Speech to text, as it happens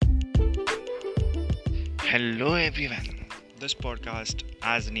Hello everyone. This podcast,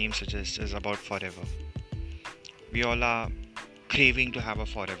 as the name suggests, is about forever. We all are craving to have a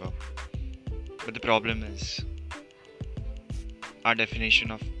forever. But the problem is, our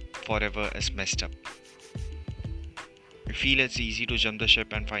definition of forever is messed up. We feel it's easy to jump the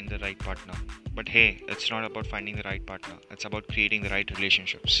ship and find the right partner. But hey, it's not about finding the right partner, it's about creating the right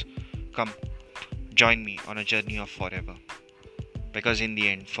relationships. Come, join me on a journey of forever. Because in the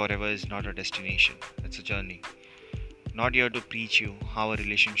end, forever is not a destination, it's a journey. Not here to preach you how a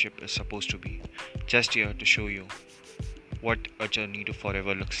relationship is supposed to be, just here to show you what a journey to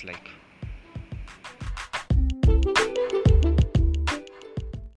forever looks like.